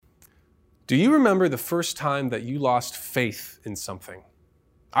Do you remember the first time that you lost faith in something?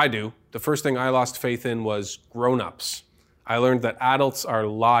 I do. The first thing I lost faith in was grown-ups. I learned that adults are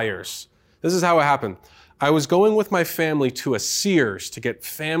liars. This is how it happened. I was going with my family to a Sears to get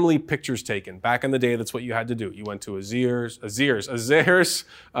family pictures taken. Back in the day, that's what you had to do. You went to a Loblaws,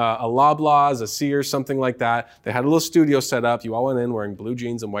 a Sears, something like that. They had a little studio set up. You all went in wearing blue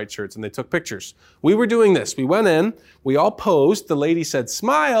jeans and white shirts, and they took pictures. We were doing this. We went in. We all posed. The lady said,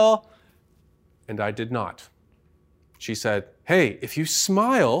 "Smile," and I did not. She said, "Hey, if you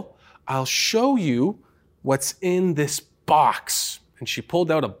smile, I'll show you what's in this box." And she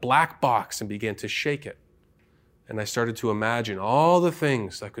pulled out a black box and began to shake it. And I started to imagine all the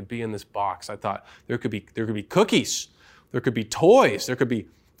things that could be in this box. I thought there could be cookies, there could be toys, there could be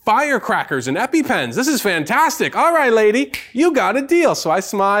firecrackers and EpiPens. This is fantastic. All right, lady, you got a deal. So I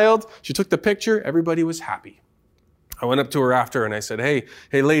smiled. She took the picture. Everybody was happy. I went up to her after and I said, hey,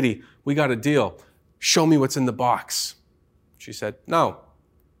 lady, we got a deal. Show me what's in the box. She said, "No."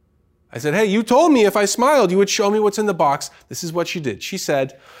 I said, "Hey, you told me if I smiled, you would show me what's in the box." This is what she did. She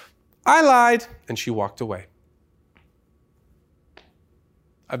said, "I lied," and she walked away.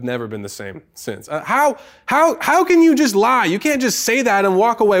 I've never been the same since. How can you just lie? You can't just say that and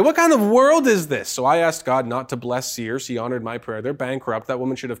walk away. What kind of world is this? So I asked God not to bless Sears. He honored my prayer. They're bankrupt. That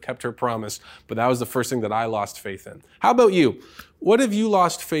woman should have kept her promise. But that was the first thing that I lost faith in. How about you? What have you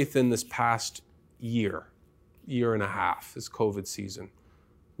lost faith in this past year and a half, this COVID season?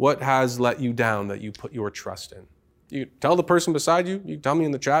 What has let you down that you put your trust in? You tell the person beside you. You tell me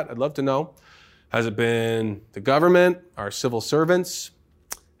in the chat. I'd love to know. Has it been the government, our civil servants?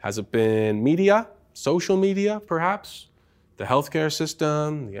 Has it been media, social media, perhaps? The healthcare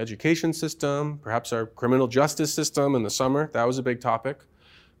system, the education system, perhaps our criminal justice system in the summer. That was a big topic.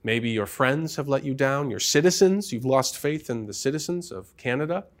 Maybe your friends have let you down. Your citizens, you've lost faith in the citizens of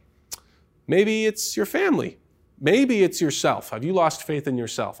Canada. Maybe it's your family. Maybe it's yourself. Have you lost faith in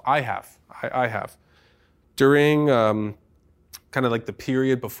yourself? I have. I have. During kind of like the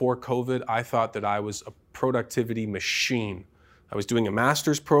period before COVID, I thought that I was a productivity machine. I was doing a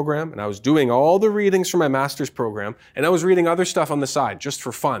master's program, and I was doing all the readings for my master's program, and I was reading other stuff on the side just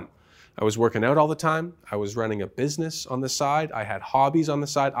for fun. I was working out all the time. I was running a business on the side. I had hobbies on the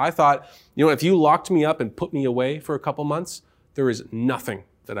side. I thought, if you locked me up and put me away for a couple months, there is nothing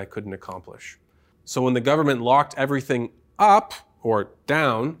that I couldn't accomplish. So when the government locked everything up or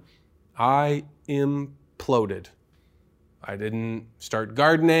down, I imploded. I didn't start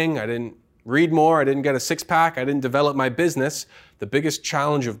gardening. I didn't read more. I didn't get a six-pack. I didn't develop my business, the biggest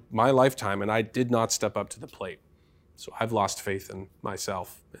challenge of my lifetime, and I did not step up to the plate. So I've lost faith in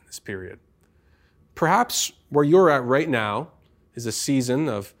myself in this period. Perhaps where you're at right now is a season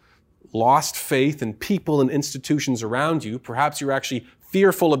of lost faith in people and institutions around you. Perhaps you're actually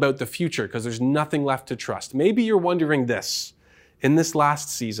fearful about the future because there's nothing left to trust. Maybe you're wondering this, in this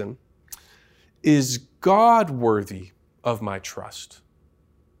last season, is God worthy of my trust?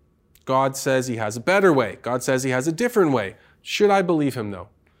 God says he has a better way. God says he has a different way. Should I believe him though?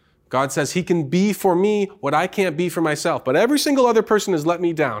 God says he can be for me what I can't be for myself, but every single other person has let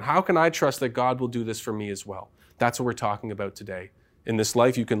me down. How can I trust that God will do this for me as well? That's what we're talking about today. In this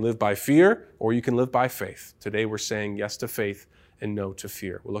life, you can live by fear or you can live by faith. Today, we're saying yes to faith and no to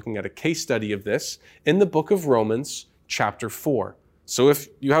fear. We're looking at a case study of this in the book of Romans, chapter 4. So if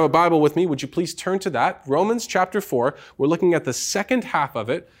you have a Bible with me, would you please turn to that? Romans chapter 4. We're looking at the second half of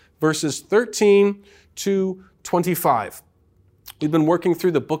it, verses 13 to 25. We've been working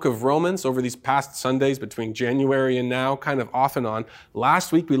through the book of Romans over these past Sundays between January and now, kind of off and on.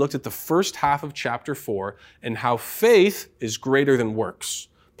 Last week, we looked at the first half of chapter 4 and how faith is greater than works.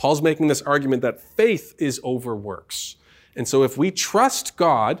 Paul's making this argument that faith is over works. And so if we trust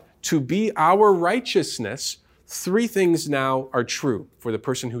God to be our righteousness, three things now are true for the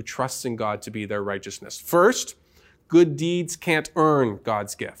person who trusts in God to be their righteousness. First, good deeds can't earn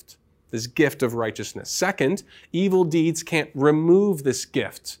God's gift, this gift of righteousness. Second, evil deeds can't remove this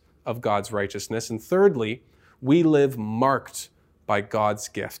gift of God's righteousness. And thirdly, we live marked by God's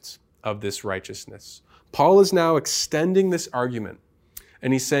gift of this righteousness. Paul is now extending this argument,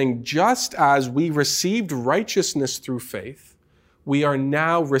 and he's saying, just as we received righteousness through faith, we are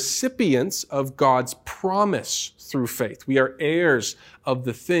now recipients of God's promise through faith. We are heirs of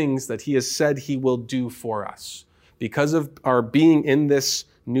the things that he has said he will do for us. Because of our being in this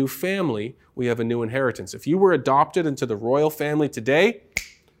new family, we have a new inheritance. If you were adopted into the royal family today,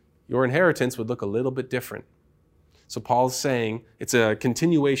 your inheritance would look a little bit different. So Paul's saying it's a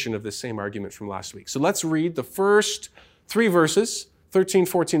continuation of the same argument from last week. So let's read the first three verses, 13,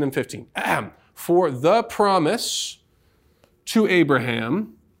 14, and 15. For the promise to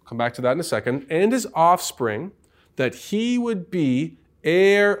Abraham come back to that in a second, and his offspring, that he would be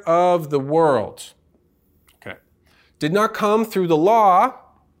heir of the world. Okay. Did not come through the law,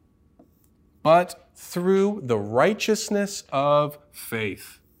 but through the righteousness of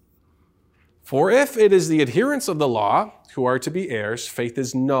faith. For if it is the adherents of the law who are to be heirs, faith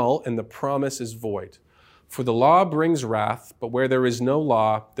is null and the promise is void. For the law brings wrath, but where there is no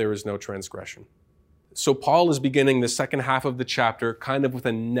law, there is no transgression. So Paul is beginning the second half of the chapter kind of with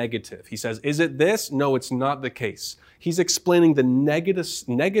a negative. He says, is it this? No, it's not the case. He's explaining the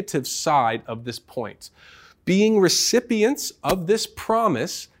negative side of this point. Being recipients of this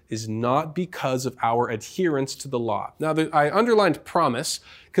promise is not because of our adherence to the law. Now, I underlined promise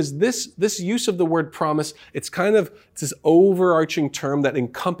because this use of the word promise, it's this overarching term that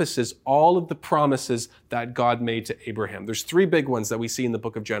encompasses all of the promises that God made to Abraham. There's three big ones that we see in the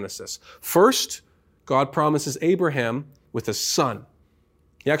book of Genesis. First, God promises Abraham with a son.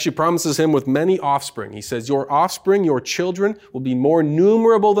 He actually promises him with many offspring. He says, your offspring, your children, will be more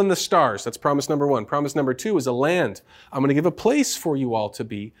numerable than the stars. That's promise number one. Promise number two is a land. I'm going to give a place for you all to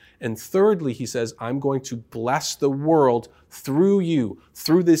be. And thirdly, he says, I'm going to bless the world through you,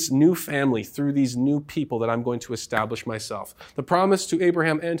 through this new family, through these new people that I'm going to establish myself. The promise to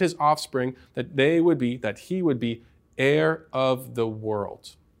Abraham and his offspring that he would be heir of the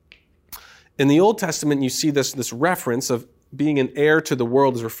world. In the Old Testament, you see this reference of being an heir to the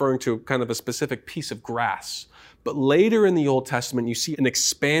world is referring to kind of a specific piece of grass. But later in the Old Testament, you see an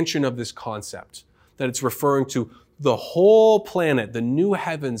expansion of this concept, that it's referring to the whole planet, the new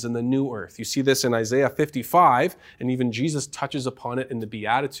heavens and the new earth. You see this in Isaiah 55, and even Jesus touches upon it in the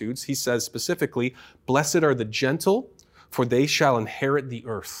Beatitudes. He says specifically, blessed are the gentle, for they shall inherit the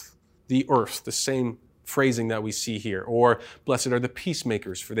earth. The earth, the same phrasing that we see here. Or, blessed are the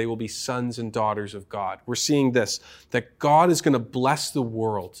peacemakers, for they will be sons and daughters of God. We're seeing this, that God is going to bless the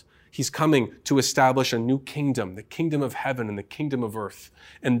world. He's coming to establish a new kingdom, the kingdom of heaven and the kingdom of earth.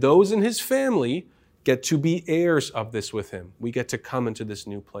 And those in his family get to be heirs of this with him. We get to come into this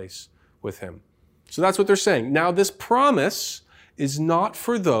new place with him. So that's what they're saying. Now, this promise is not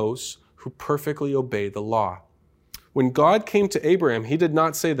for those who perfectly obey the law. When God came to Abraham, he did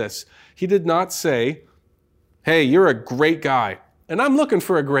not say this. He did not say, hey, you're a great guy, and I'm looking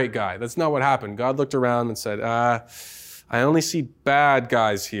for a great guy. That's not what happened. God looked around and said, I only see bad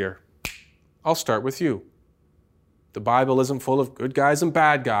guys here. I'll start with you. The Bible isn't full of good guys and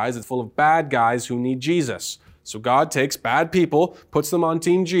bad guys. It's full of bad guys who need Jesus. So God takes bad people, puts them on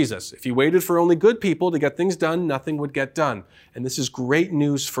Team Jesus. If he waited for only good people to get things done, nothing would get done. And this is great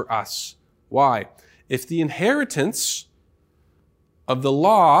news for us. Why? If the inheritance of the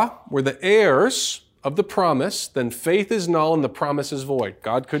law were the heirs of the promise, then faith is null and the promise is void.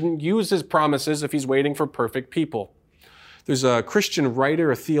 God couldn't use his promises if he's waiting for perfect people. There's a Christian writer,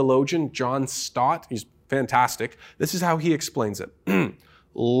 a theologian, John Stott. He's fantastic. This is how he explains it.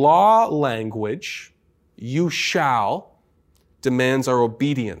 Law language, you shall, demands our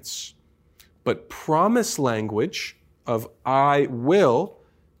obedience. But promise language of I will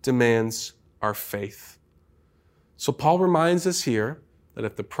demands our faith. So Paul reminds us here that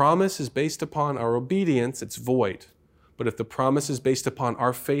if the promise is based upon our obedience, it's void. But if the promise is based upon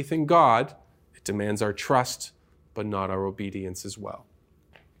our faith in God, it demands our trust, but not our obedience as well.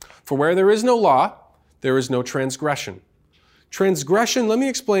 For where there is no law, there is no transgression. Transgression, let me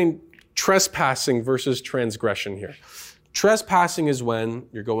explain trespassing versus transgression here. Trespassing is when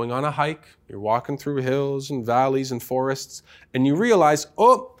you're going on a hike, you're walking through hills and valleys and forests, and you realize,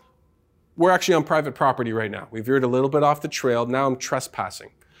 oh, we're actually on private property right now. We veered a little bit off the trail. Now I'm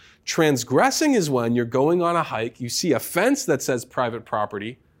trespassing. Transgressing is when you're going on a hike, you see a fence that says private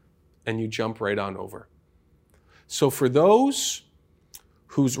property, and you jump right on over. So for those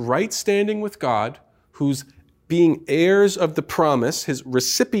whose right standing with God, whose being heirs of the promise, his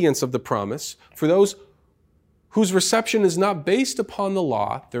recipients of the promise, for those whose reception is not based upon the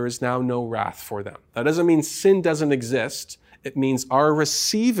law, there is now no wrath for them. That doesn't mean sin doesn't exist. It means our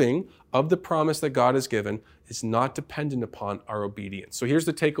receiving of the promise that God has given is not dependent upon our obedience. So here's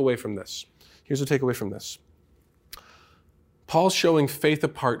the takeaway from this. Paul's showing faith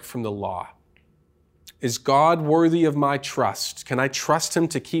apart from the law. Is God worthy of my trust? Can I trust him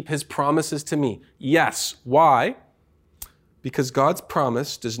to keep his promises to me? Yes. Why? Because God's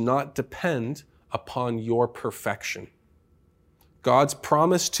promise does not depend upon your perfection. God's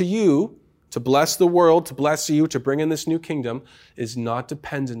promise to you to bless the world, to bless you, to bring in this new kingdom is not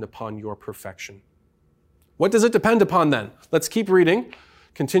dependent upon your perfection. What does it depend upon then? Let's keep reading.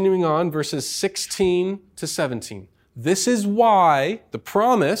 Continuing on, verses 16 to 17. This is why the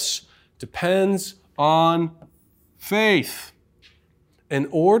promise depends on faith. in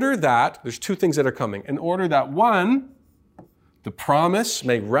order that, there's two things that are coming, in order that one, the promise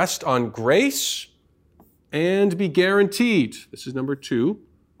may rest on grace and be guaranteed. This is number 2,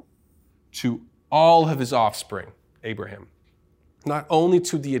 to all of his offspring, Abraham. Not only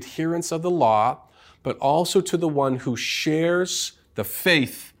to the adherents of the law, but also to the one who shares the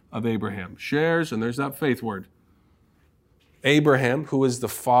faith of Abraham. Shares, and there's that faith word. Abraham, who is the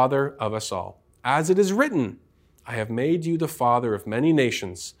father of us all. As it is written, I have made you the father of many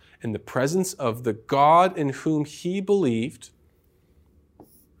nations in the presence of the God in whom he believed.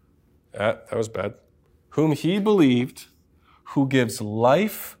 That was bad. Whom he believed, who gives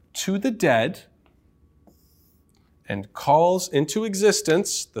life to the dead and calls into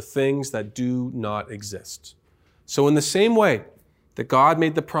existence the things that do not exist. So in the same way that God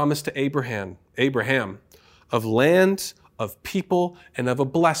made the promise to Abraham of land, of people, and of a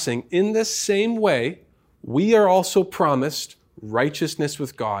blessing, in this same way, we are also promised righteousness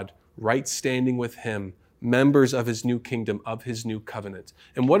with God, right standing with him, members of his new kingdom, of his new covenant.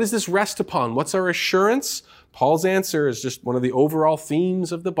 And what does this rest upon? What's our assurance? Paul's answer is just one of the overall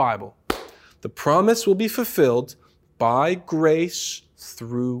themes of the Bible. The promise will be fulfilled by grace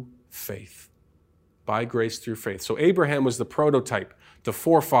through faith. By grace through faith. So Abraham was the prototype, the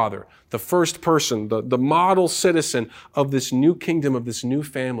forefather, the first person, the model citizen of this new kingdom, of this new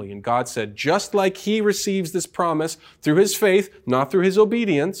family. And God said, just like he receives this promise through his faith, not through his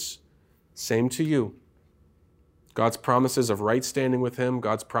obedience, same to you. God's promises of right standing with him,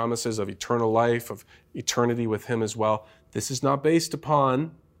 God's promises of eternal life, of eternity with him as well. This is not based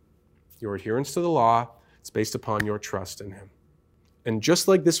upon your adherence to the law. It's based upon your trust in him. And just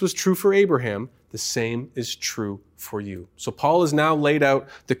like this was true for Abraham, the same is true for you. So Paul has now laid out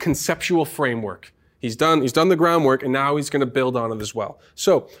the conceptual framework. He's done the groundwork, and now he's going to build on it as well.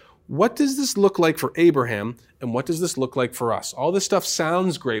 So what does this look like for Abraham, and what does this look like for us? All this stuff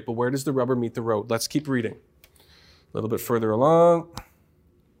sounds great, but where does the rubber meet the road? Let's keep reading. A little bit further along.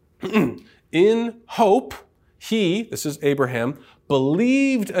 In hope, he, this is Abraham,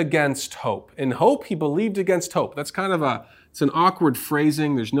 believed against hope. In hope, he believed against hope. That's kind of it's an awkward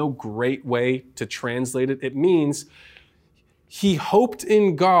phrasing. There's no great way to translate it. It means he hoped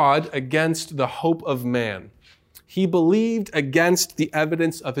in God against the hope of man. He believed against the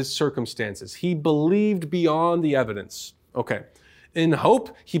evidence of his circumstances. He believed beyond the evidence. Okay. In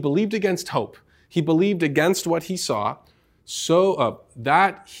hope, he believed against hope. He believed against what he saw, so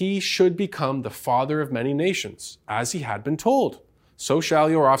that he should become the father of many nations, as he had been told. So shall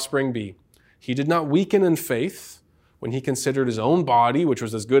your offspring be. He did not weaken in faith when he considered his own body, which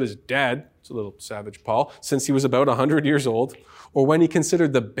was as good as dead, it's a little savage, Paul, since he was about 100 years old, or when he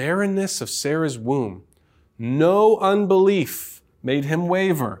considered the barrenness of Sarah's womb. No unbelief made him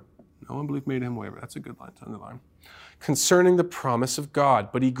waver. No unbelief made him waver. That's a good line to underline. Concerning the promise of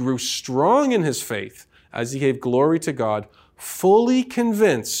God, but he grew strong in his faith as he gave glory to God, fully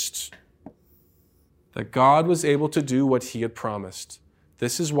convinced that God was able to do what he had promised.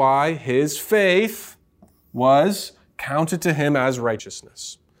 This is why his faith was counted to him as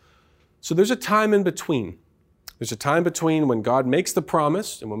righteousness. So there's a time in between. There's a time between when God makes the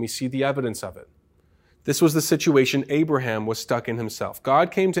promise and when we see the evidence of it. This was the situation Abraham was stuck in himself.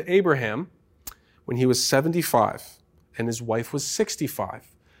 God came to Abraham when he was 75 and his wife was 65.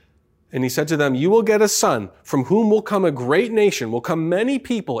 And he said to them, you will get a son from whom will come a great nation, will come many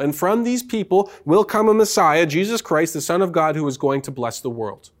people, and from these people will come a Messiah, Jesus Christ, the Son of God, who is going to bless the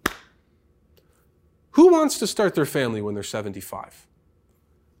world. Who wants to start their family when they're 75?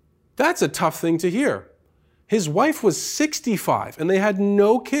 That's a tough thing to hear. His wife was 65 and they had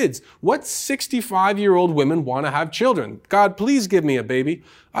no kids. What 65-year-old women want to have children? God, please give me a baby.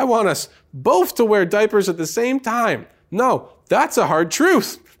 I want us both to wear diapers at the same time. No, that's a hard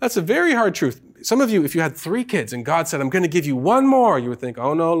truth. That's a very hard truth. Some of you, if you had 3 kids and God said, I'm going to give you 1 more, you would think,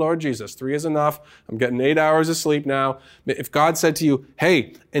 oh no, Lord Jesus, 3 is enough. I'm getting 8 hours of sleep now. If God said to you,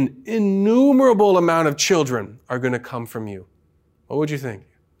 hey, an innumerable amount of children are going to come from you, what would you think?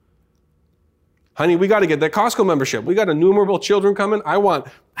 Honey, we got to get that Costco membership. We got innumerable children coming. I want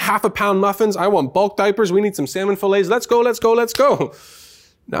half-a-pound muffins. I want bulk diapers. We need some salmon fillets. Let's go, let's go, let's go.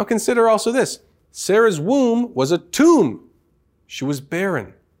 Now consider also this. Sarah's womb was a tomb. She was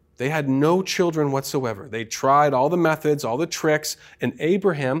barren. They had no children whatsoever. They tried all the methods, all the tricks, and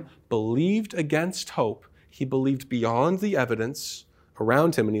Abraham believed against hope. He believed beyond the evidence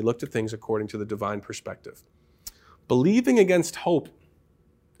around him, and he looked at things according to the divine perspective. Believing against hope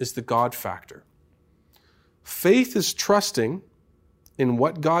is the God factor. Faith is trusting in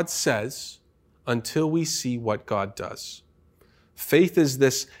what God says until we see what God does. Faith is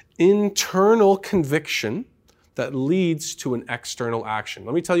this internal conviction that leads to an external action.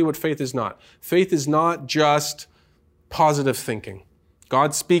 Let me tell you what faith is not. Faith is not just positive thinking.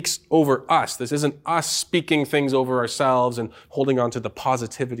 God speaks over us. This isn't us speaking things over ourselves and holding on to the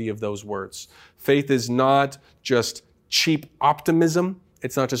positivity of those words. Faith is not just cheap optimism.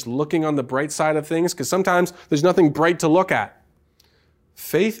 It's not just looking on the bright side of things, because sometimes there's nothing bright to look at.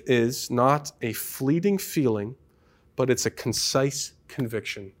 Faith is not a fleeting feeling, but it's a concise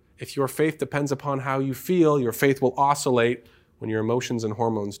conviction. If your faith depends upon how you feel, your faith will oscillate when your emotions and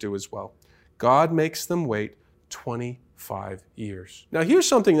hormones do as well. God makes them wait 25 years. Now, here's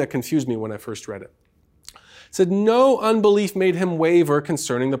something that confused me when I first read it. It said, no unbelief made him waver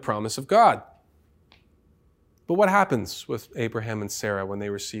concerning the promise of God. But what happens with Abraham and Sarah when they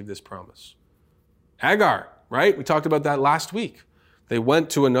receive this promise? Hagar, right? We talked about that last week. They went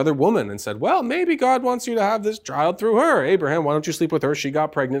to another woman and said, well, maybe God wants you to have this child through her. Abraham, why don't you sleep with her? She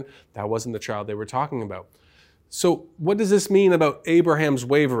got pregnant. That wasn't the child they were talking about. So what does this mean about Abraham's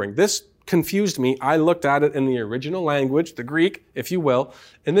wavering? This confused me. I looked at it in the original language, the Greek, if you will,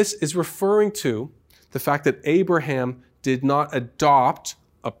 and this is referring to the fact that Abraham did not adopt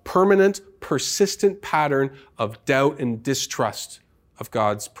a permanent, persistent pattern of doubt and distrust of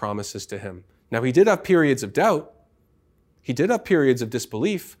God's promises to him. Now, he did have periods of doubt. He did have periods of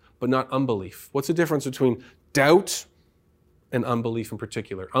disbelief, but not unbelief. What's the difference between doubt and unbelief in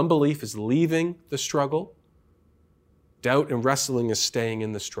particular? Unbelief is leaving the struggle. Doubt and wrestling is staying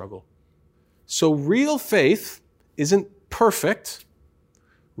in the struggle. So real faith isn't perfect.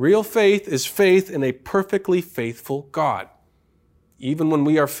 Real faith is faith in a perfectly faithful God. Even when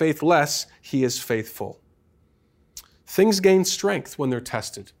we are faithless, he is faithful. Things gain strength when they're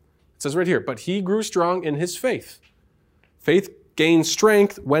tested. It says right here, but he grew strong in his faith. Faith gains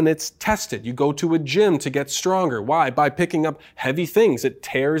strength when it's tested. You go to a gym to get stronger. Why? By picking up heavy things. It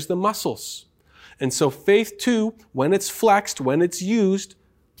tears the muscles. And so faith too, when it's flexed, when it's used,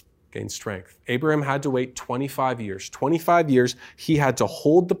 gains strength. Abraham had to wait 25 years. 25 years, he had to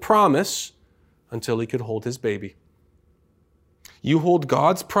hold the promise until he could hold his baby. You hold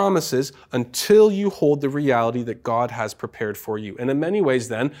God's promises until you hold the reality that God has prepared for you. And in many ways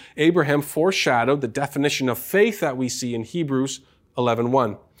then, Abraham foreshadowed the definition of faith that we see in Hebrews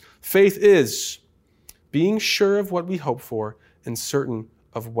 11:1. Faith is being sure of what we hope for and certain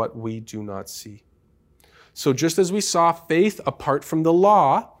of what we do not see. So just as we saw faith apart from the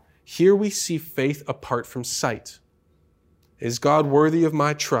law, here we see faith apart from sight. Is God worthy of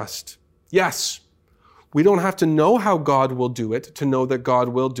my trust? Yes. We don't have to know how God will do it to know that God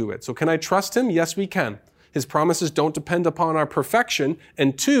will do it. So can I trust him? Yes, we can. His promises don't depend upon our perfection.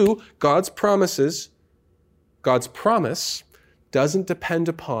 And two, God's promise doesn't depend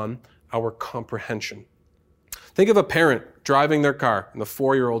upon our comprehension. Think of a parent driving their car and the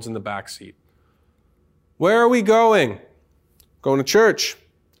 4-year-old's in the back seat. Where are we going? Going to church.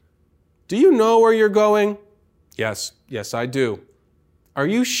 Do you know where you're going? Yes, I do. Are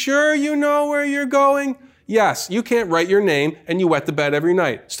you sure you know where you're going? Yes, you can't write your name and you wet the bed every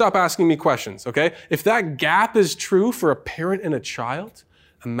night. Stop asking me questions, okay? If that gap is true for a parent and a child,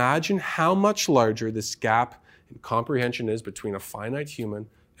 imagine how much larger this gap in comprehension is between a finite human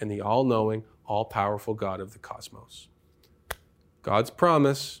and the all-knowing, all-powerful God of the cosmos. God's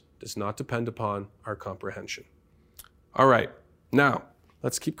promise does not depend upon our comprehension. All right, now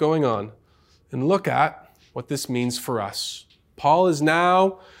let's keep going on and look at what this means for us. Paul is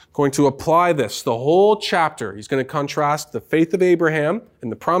now going to apply this, the whole chapter. He's going to contrast the faith of Abraham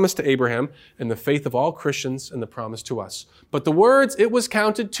and the promise to Abraham and the faith of all Christians and the promise to us. But the words, it was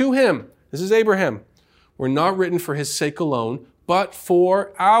counted to him, this is Abraham, were not written for his sake alone, but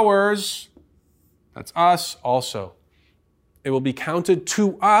for ours, that's us also. It will be counted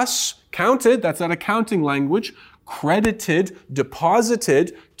to us, counted, that's that accounting language, credited,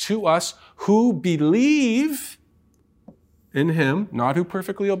 deposited to us who believe in him, not who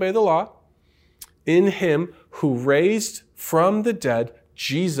perfectly obey the law, in him who raised from the dead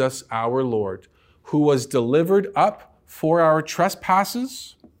Jesus our Lord, who was delivered up for our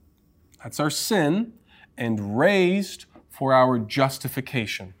trespasses, that's our sin, and raised for our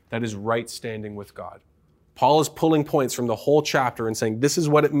justification, that is right standing with God. Paul is pulling points from the whole chapter and saying this is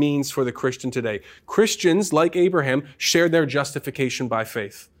what it means for the Christian today. Christians, like Abraham, share their justification by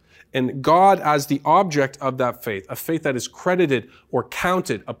faith. And God as the object of that faith, a faith that is credited or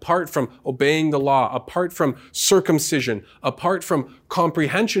counted apart from obeying the law, apart from circumcision, apart from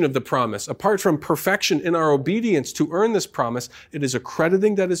comprehension of the promise, apart from perfection in our obedience to earn this promise, it is a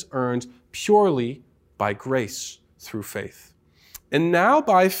crediting that is earned purely by grace through faith. And now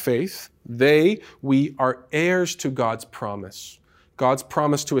by faith, we are heirs to God's promise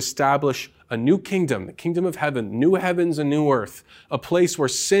to establish a new kingdom, the kingdom of heaven, new heavens and new earth, a place where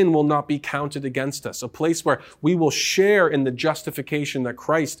sin will not be counted against us, a place where we will share in the justification that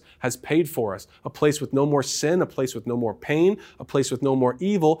Christ has paid for us, a place with no more sin, a place with no more pain, a place with no more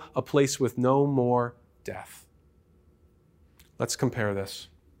evil, a place with no more death. Let's compare this.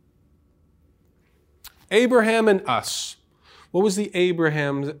 Abraham and us. What was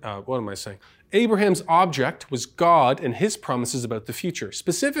Abraham's object was God and his promises about the future,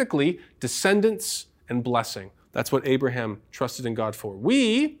 specifically descendants and blessing. That's what Abraham trusted in God for.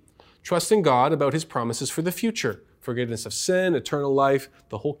 We trust in God about his promises for the future, forgiveness of sin, eternal life,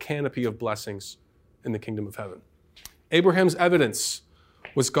 the whole canopy of blessings in the kingdom of heaven. Abraham's evidence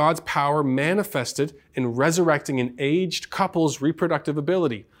was God's power manifested in resurrecting an aged couple's reproductive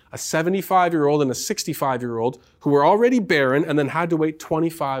ability, a 75-year-old and a 65-year-old who were already barren and then had to wait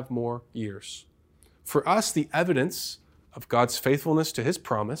 25 more years. For us, the evidence of God's faithfulness to his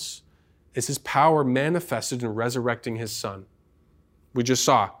promise is his power manifested in resurrecting his son. We just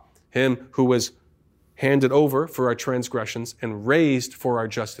saw him who was handed over for our transgressions and raised for our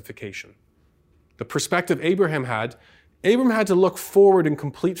justification. The perspective Abraham had to look forward in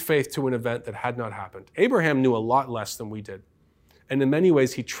complete faith to an event that had not happened. Abraham knew a lot less than we did. And in many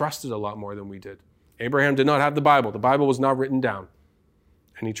ways, he trusted a lot more than we did. Abraham did not have the Bible. The Bible was not written down.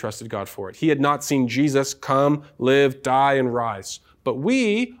 And he trusted God for it. He had not seen Jesus come, live, die, and rise. But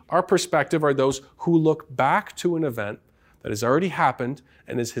our perspective are those who look back to an event that has already happened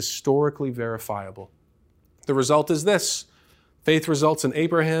and is historically verifiable. The result is this. Faith results in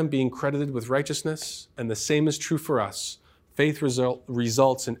Abraham being credited with righteousness, and the same is true for us. Faith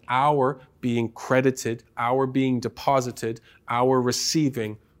results in our being credited, our being deposited, our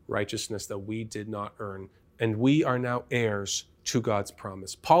receiving righteousness that we did not earn. And we are now heirs to God's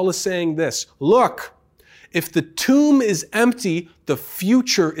promise. Paul is saying this, look, if the tomb is empty, the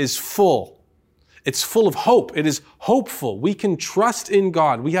future is full. It's full of hope. It is hopeful. We can trust in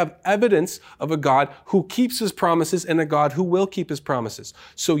God. We have evidence of a God who keeps his promises and a God who will keep his promises.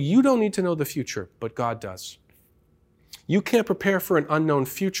 So you don't need to know the future, but God does. You can't prepare for an unknown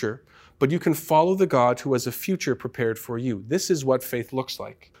future, but you can follow the God who has a future prepared for you. This is what faith looks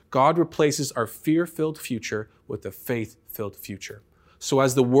like. God replaces our fear-filled future with a faith-filled future. So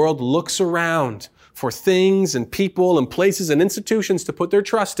as the world looks around for things and people and places and institutions to put their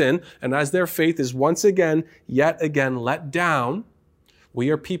trust in, and as their faith is once again, yet again let down, we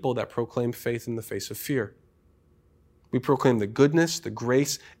are people that proclaim faith in the face of fear. We proclaim the goodness, the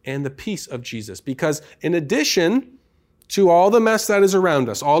grace, and the peace of Jesus. Because in addition to all the mess that is around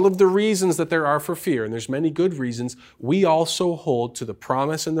us, all of the reasons that there are for fear, and there's many good reasons, we also hold to the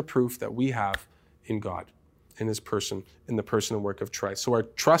promise and the proof that we have in God, in his person, in the person and work of Christ. So our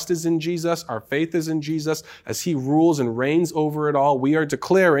trust is in Jesus, our faith is in Jesus. As he rules and reigns over it all, we are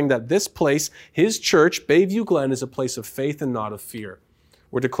declaring that this place, his church, Bayview Glen, is a place of faith and not of fear.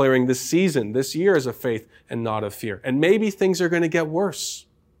 We're declaring this season, this year, is of faith and not of fear. And maybe things are going to get worse.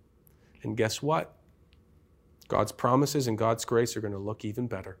 And guess what? God's promises and God's grace are going to look even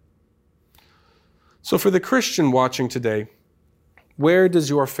better. So for the Christian watching today, where does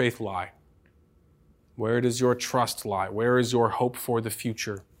your faith lie? Where does your trust lie? Where is your hope for the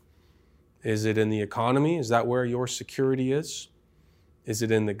future? Is it in the economy? Is that where your security is? Is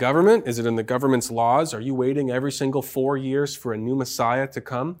it in the government? Is it in the government's laws? Are you waiting every single 4 years for a new Messiah to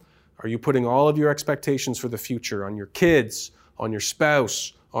come? Are you putting all of your expectations for the future on your kids, on your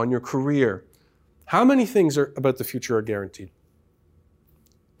spouse, on your career? How many things about the future are guaranteed?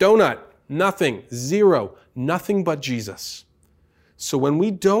 Donut, nothing, zero, nothing but Jesus. So when we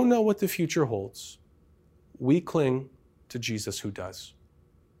don't know what the future holds, we cling to Jesus who does.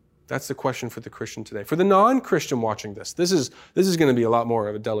 That's the question for the Christian today. For the non-Christian watching this is going to be a lot more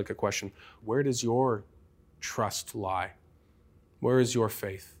of a delicate question. Where does your trust lie? Where is your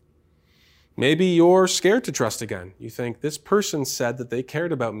faith? Maybe you're scared to trust again. You think, this person said that they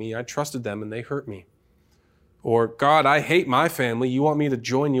cared about me, I trusted them, and they hurt me. Or, God, I hate my family, you want me to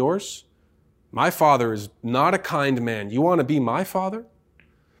join yours? My father is not a kind man. You want to be my father?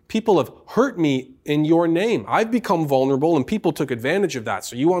 People have hurt me in your name. I've become vulnerable and people took advantage of that.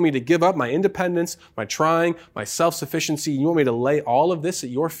 So you want me to give up my independence, my trying, my self-sufficiency? You want me to lay all of this at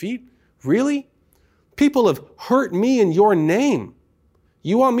your feet? Really? People have hurt me in your name.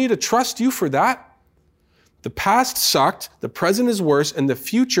 You want me to trust you for that? The past sucked, the present is worse, and the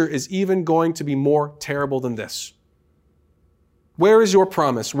future is even going to be more terrible than this. Where is your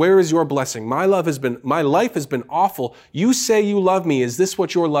promise? Where is your blessing? My life has been awful. You say you love me. Is this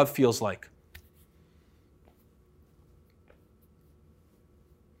what your love feels like?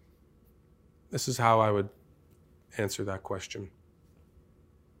 This is how I would answer that question.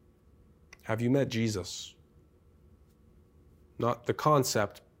 Have you met Jesus? Not the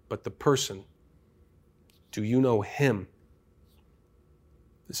concept, but the person. Do you know him?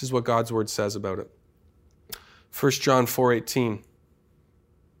 This is what God's word says about it. 1 John 4:18.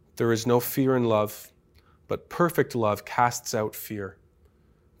 There is no fear in love, but perfect love casts out fear.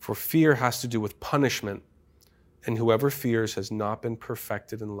 For fear has to do with punishment, and whoever fears has not been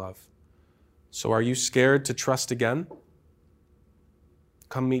perfected in love. So are you scared to trust again?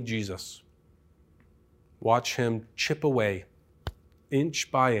 Come meet Jesus. Watch him chip away,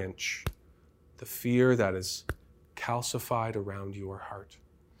 inch by inch, the fear that is calcified around your heart.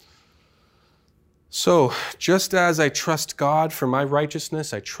 So, just as I trust God for my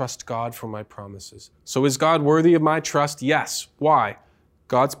righteousness, I trust God for my promises. So is God worthy of my trust? Yes. Why?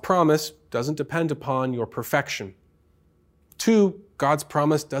 God's promise doesn't depend upon your perfection. 2, God's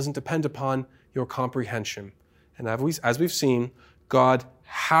promise doesn't depend upon your comprehension. And as we've seen, God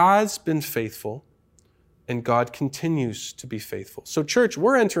has been faithful, and God continues to be faithful. So church,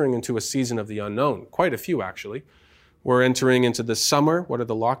 we're entering into a season of the unknown, quite a few actually. We're entering into the summer. What are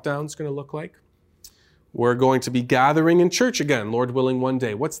the lockdowns going to look like? We're going to be gathering in church again, Lord willing, one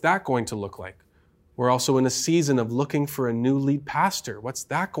day. What's that going to look like? We're also in a season of looking for a new lead pastor. What's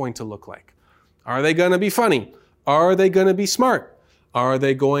that going to look like? Are they going to be funny? Are they going to be smart? Are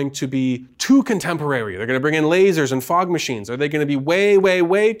they going to be too contemporary? They're going to bring in lasers and fog machines. Are they going to be way, way,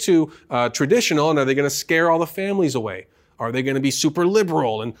 way too traditional? And are they going to scare all the families away? Are they going to be super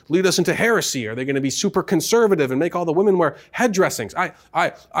liberal and lead us into heresy? Are they going to be super conservative and make all the women wear head dressings?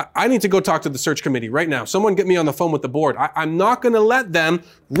 I need to go talk to the search committee right now. Someone get me on the phone with the board. I'm not going to let them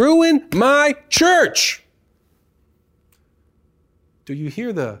ruin my church. Do you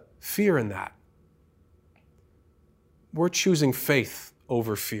hear the fear in that? We're choosing faith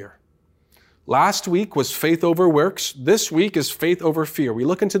over fear. Last week was faith over works. This week is faith over fear. We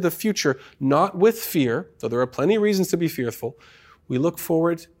look into the future not with fear, though there are plenty of reasons to be fearful. We look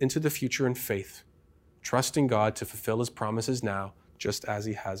forward into the future in faith, trusting God to fulfill his promises now, just as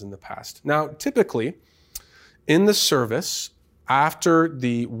he has in the past. Now, typically, in the service, after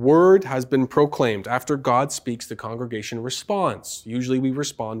the word has been proclaimed, after God speaks, the congregation responds. Usually we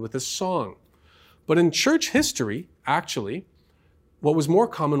respond with a song. But in church history, actually, what was more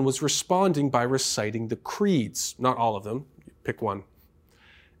common was responding by reciting the creeds. Not all of them, pick one.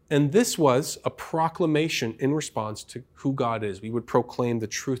 And this was a proclamation in response to who God is. We would proclaim the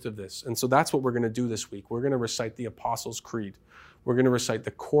truth of this. And so that's what we're going to do this week. We're going to recite the Apostles' Creed. We're going to recite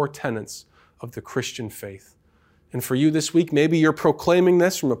the core tenets of the Christian faith. And for you this week, maybe you're proclaiming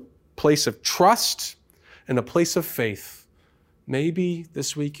this from a place of trust and a place of faith. Maybe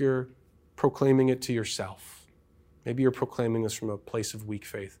this week you're proclaiming it to yourself. Maybe you're proclaiming this from a place of weak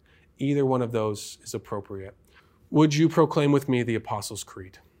faith. Either one of those is appropriate. Would you proclaim with me the Apostles'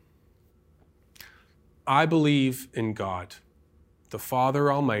 Creed? I believe in God, the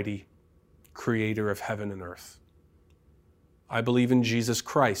Father Almighty, creator of heaven and earth. I believe in Jesus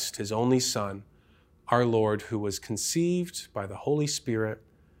Christ, his only Son, our Lord, who was conceived by the Holy Spirit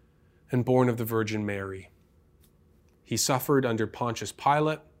and born of the Virgin Mary. He suffered under Pontius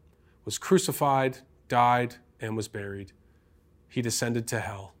Pilate, was crucified, died, and was buried. He descended to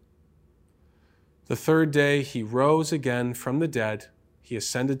hell. The third day he rose again from the dead. He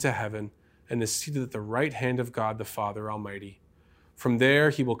ascended to heaven and is seated at the right hand of God the Father Almighty. From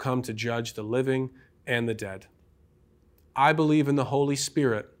there he will come to judge the living and the dead. I believe in the Holy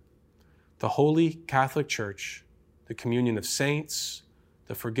Spirit, the Holy Catholic Church, the communion of saints,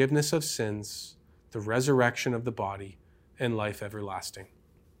 the forgiveness of sins, the resurrection of the body, and life everlasting.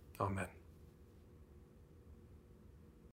 Amen.